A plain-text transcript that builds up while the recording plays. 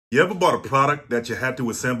You ever bought a product that you had to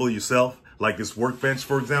assemble yourself, like this workbench,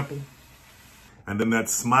 for example? And then that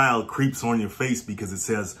smile creeps on your face because it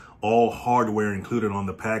says all hardware included on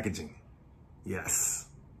the packaging. Yes.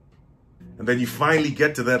 And then you finally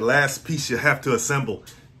get to that last piece you have to assemble.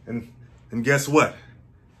 And guess what?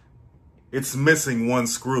 It's missing one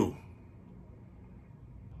screw.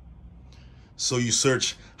 So you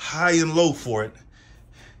search high and low for it,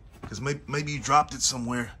 because maybe you dropped it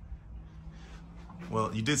somewhere.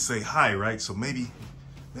 Well, you did say high, right? So maybe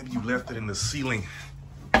you left it in the ceiling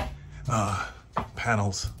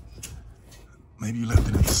panels. Maybe you left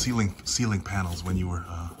it in the ceiling panels when you were,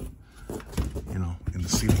 in the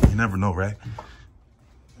ceiling. You never know, right?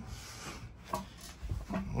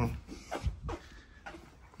 Well,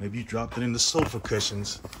 maybe you dropped it in the sofa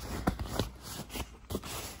cushions.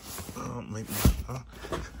 Maybe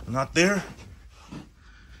not there.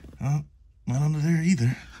 Not under there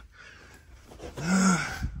either.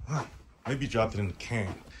 Well, maybe you dropped it in the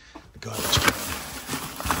can. The garbage can.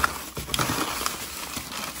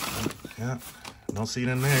 Yeah, don't see it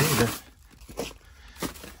in there either.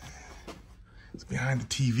 It's behind the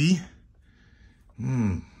TV.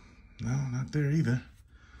 No, not there either.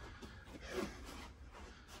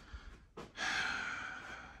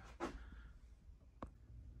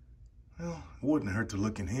 Well, it wouldn't hurt to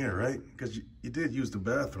look in here, right? Because you did use the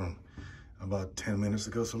bathroom about 10 minutes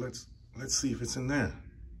ago, so let's see if it's in there.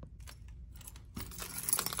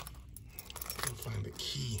 I'll find the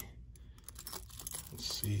key.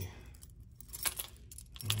 Let's see.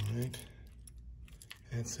 All right.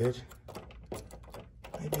 That's it.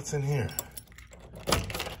 Maybe it's in here.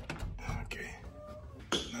 Okay.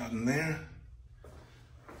 Not in there.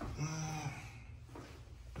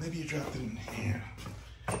 Maybe you dropped it in here.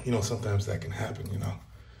 You know, sometimes that can happen, you know.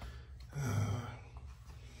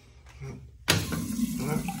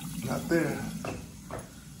 Not there.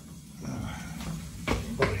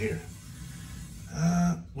 Over here.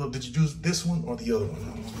 Well, did you use this one or the other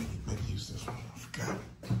one? Maybe use this one. I forgot.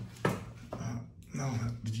 No,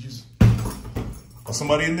 did you use... Oh,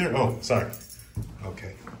 somebody in there? Oh, sorry.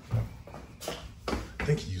 Okay. I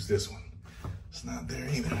think you used this one. It's not there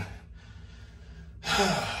either.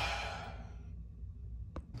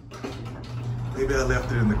 Maybe I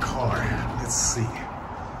left it in the car. Let's see.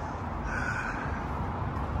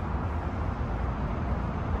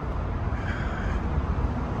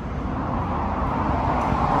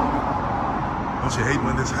 Don't you hate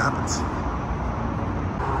when this happens?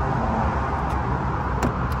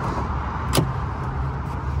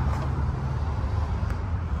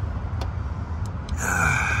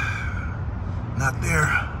 Not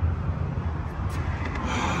there.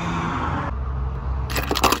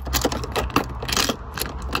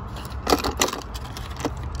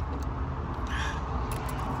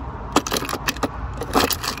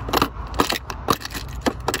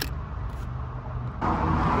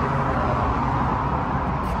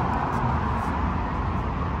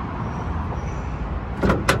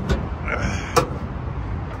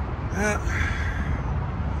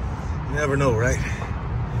 You never know, right?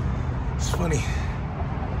 It's funny.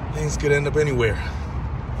 Things could end up anywhere.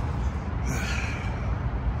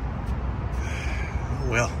 Oh,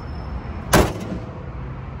 well.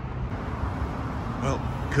 Well,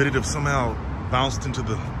 could it have somehow bounced into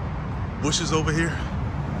the bushes over here?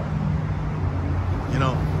 You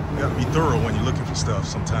know, you gotta be thorough when you're looking for stuff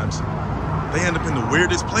sometimes. They end up in the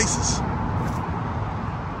weirdest places.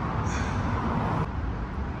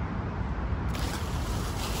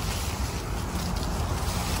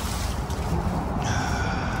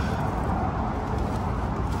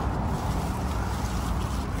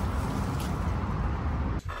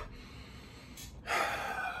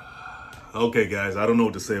 Okay, guys, I don't know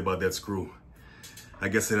what to say about that screw. I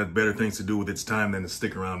guess it had better things to do with its time than to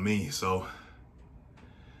stick around me, so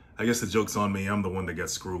I guess the joke's on me. I'm the one that got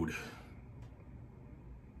screwed.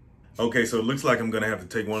 Okay, so it looks like I'm gonna have to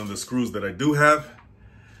take one of the screws that I do have,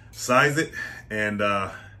 size it, and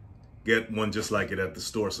get one just like it at the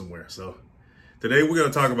store somewhere. So today we're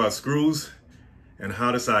gonna talk about screws and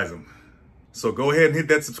how to size them. So go ahead and hit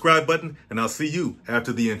that subscribe button, and I'll see you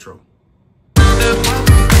after the intro.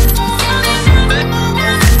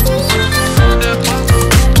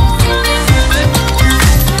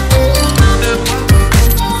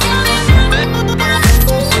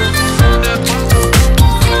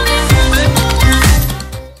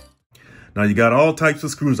 Now you got all types of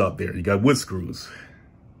screws out there. You got wood screws.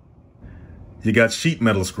 You got sheet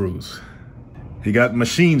metal screws. You got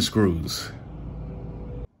machine screws.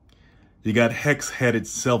 You got hex-headed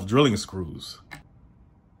self-drilling screws.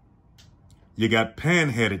 You got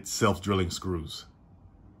pan-headed self-drilling screws.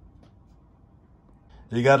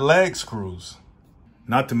 You got lag screws,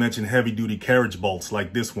 not to mention heavy-duty carriage bolts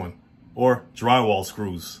like this one, or drywall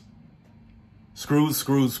screws. Screws,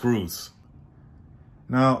 screws, screws.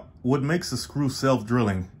 Now, what makes a screw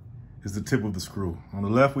self-drilling is the tip of the screw. On the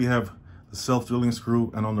left, we have the self-drilling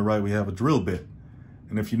screw, and on the right, we have a drill bit.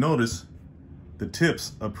 And if you notice, the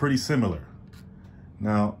tips are pretty similar.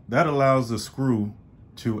 Now, that allows the screw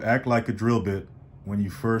to act like a drill bit when you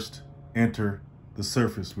first enter the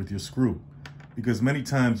surface with your screw, because many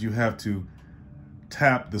times you have to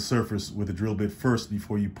tap the surface with a drill bit first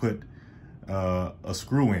before you put a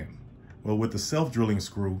screw in. Well, with the self-drilling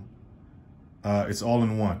screw, it's all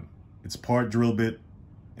in one. It's part drill bit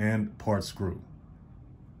and part screw.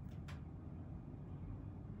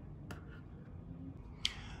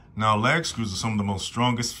 Now, lag screws are some of the most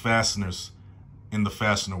strongest fasteners in the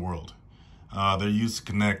fastener world. They're used to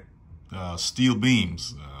connect steel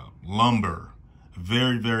beams, lumber,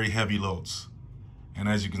 very, very heavy loads. And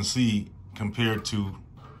as you can see, compared to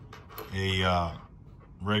a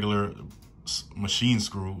regular machine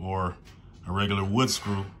screw or a regular wood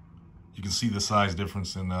screw, you can see the size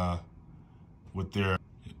difference in what they're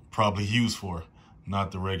probably used for,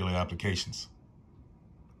 not the regular applications.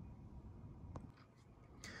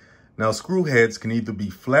 Now, screw heads can either be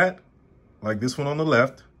flat, like this one on the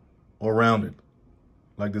left, or rounded,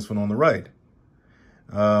 like this one on the right.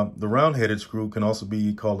 The round-headed screw can also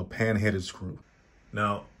be called a pan-headed screw.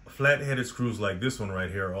 Now, flat-headed screws like this one right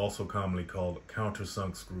here are also commonly called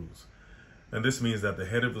countersunk screws. And this means that the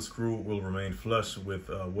head of the screw will remain flush with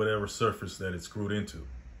whatever surface that it's screwed into.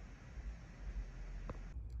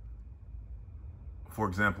 For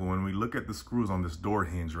example, when we look at the screws on this door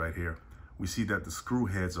hinge right here, we see that the screw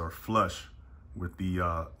heads are flush with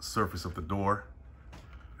the surface of the door,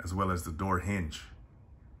 as well as the door hinge.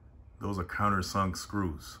 Those are countersunk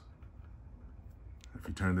screws. If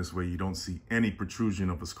you turn this way, you don't see any protrusion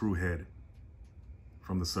of a screw head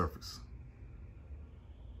from the surface.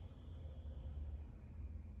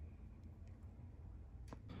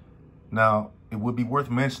 Now, it would be worth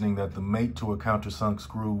mentioning that the mate to a countersunk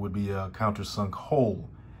screw would be a countersunk hole.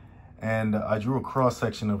 And I drew a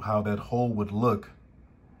cross-section of how that hole would look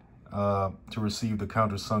to receive the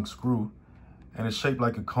countersunk screw. And it's shaped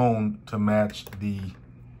like a cone to match the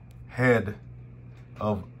head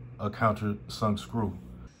of a countersunk screw.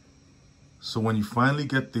 So when you finally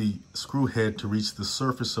get the screw head to reach the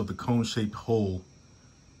surface of the cone-shaped hole,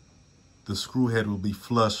 the screw head will be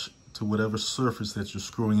flush to whatever surface that you're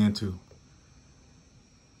screwing into,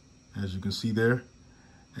 as you can see there.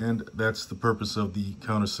 And that's the purpose of the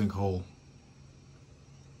countersunk hole.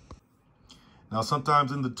 Now,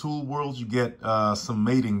 sometimes in the tool world, you get some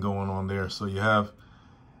mating going on there. So you have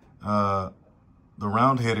the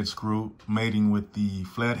round-headed screw mating with the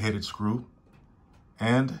flat-headed screw,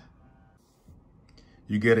 and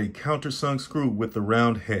you get a countersunk screw with the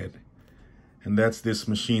round head, and that's this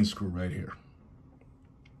machine screw right here.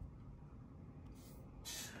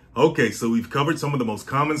 Okay, so we've covered some of the most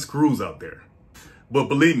common screws out there. But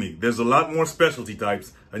believe me, there's a lot more specialty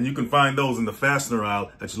types, and you can find those in the fastener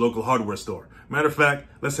aisle at your local hardware store. Matter of fact,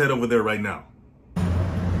 let's head over there right now.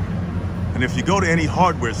 And if you go to any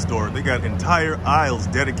hardware store, they got entire aisles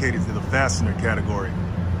dedicated to the fastener category.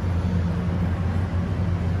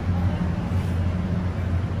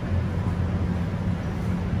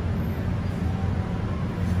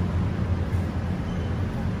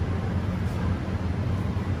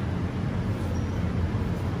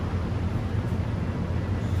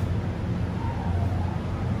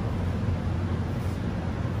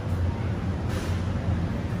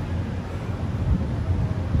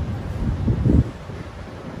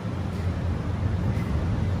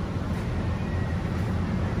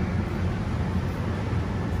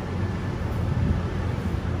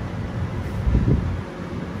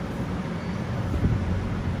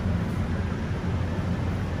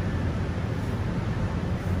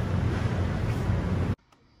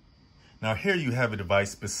 Now here you have a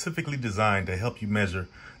device specifically designed to help you measure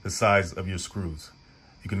the size of your screws.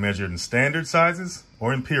 You can measure it in standard sizes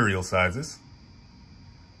or imperial sizes,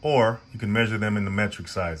 or you can measure them in the metric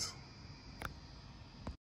size.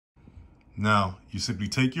 Now you simply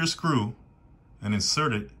take your screw and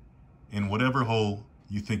insert it in whatever hole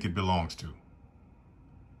you think it belongs to.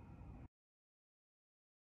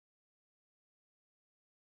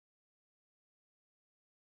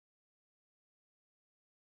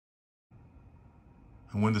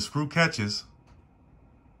 And when the screw catches,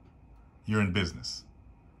 you're in business.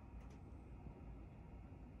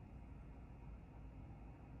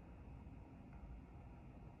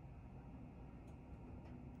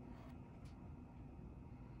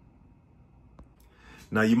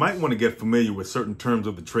 Now, you might want to get familiar with certain terms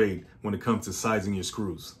of the trade when it comes to sizing your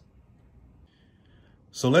screws.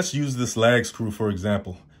 So let's use this lag screw for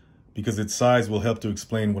example, because its size will help to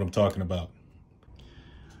explain what I'm talking about.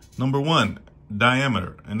 Number 1,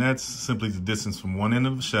 diameter, and that's simply the distance from one end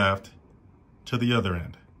of the shaft to the other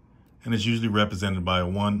end, and it's usually represented by a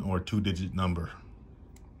 1 or 2-digit number.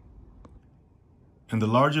 And the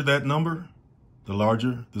larger that number, the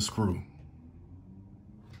larger the screw.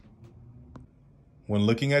 When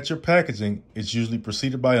looking at your packaging, it's usually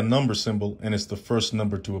preceded by a number symbol, and it's the first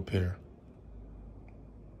number to appear.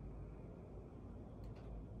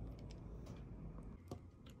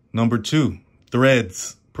 Number 2,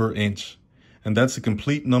 threads per inch, and that's the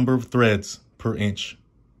complete number of threads per inch.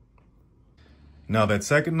 Now that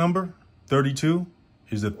second number, 32,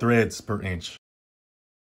 is the threads per inch,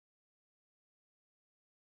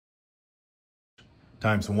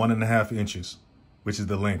 times 1.5 inches, which is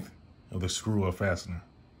the length of the screw or fastener.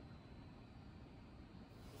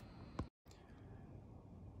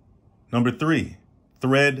 Number 3,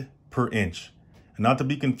 thread per inch, and not to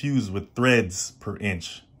be confused with threads per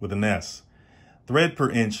inch with an S. Thread per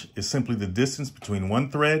inch is simply the distance between one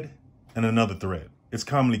thread and another thread. It's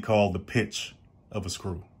commonly called the pitch of a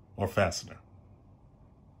screw or fastener.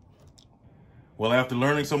 Well, after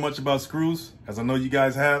learning so much about screws, as I know you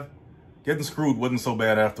guys have, getting screwed wasn't so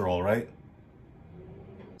bad after all, right?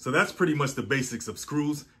 So that's pretty much the basics of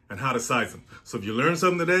screws and how to size them. So if you learned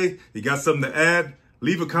something today, you got something to add,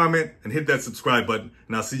 leave a comment and hit that subscribe button,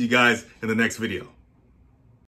 and I'll see you guys in the next video.